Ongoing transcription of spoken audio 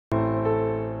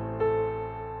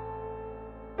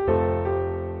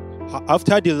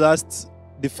After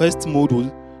the first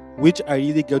module, which I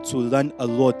really get to learn a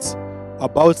lot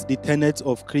about the tenets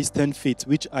of Christian faith,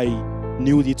 which I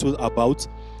knew little about.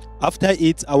 After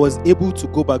it, I was able to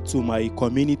go back to my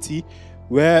community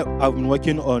where I've been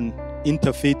working on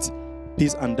interfaith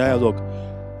peace and dialogue.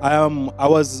 I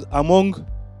was among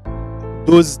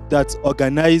those that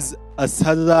organize a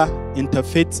Saturday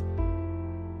interfaith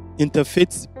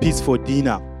peace for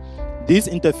dinner. This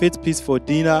interfaith peace for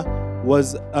dinner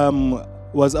was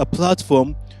a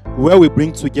platform where we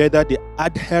bring together the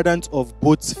adherents of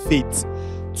both faiths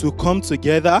to come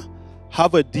together,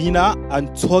 have a dinner,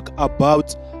 and talk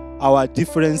about our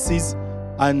differences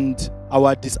and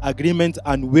our disagreement,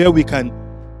 and where we can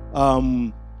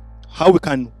how we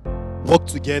can work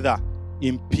together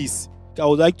in peace. I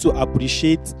would like to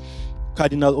appreciate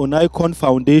Cardinal Onaikon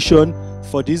Foundation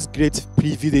for this great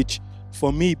privilege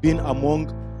for me being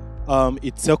among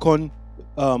its second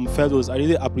fellows. I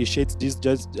really appreciate this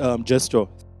gesture.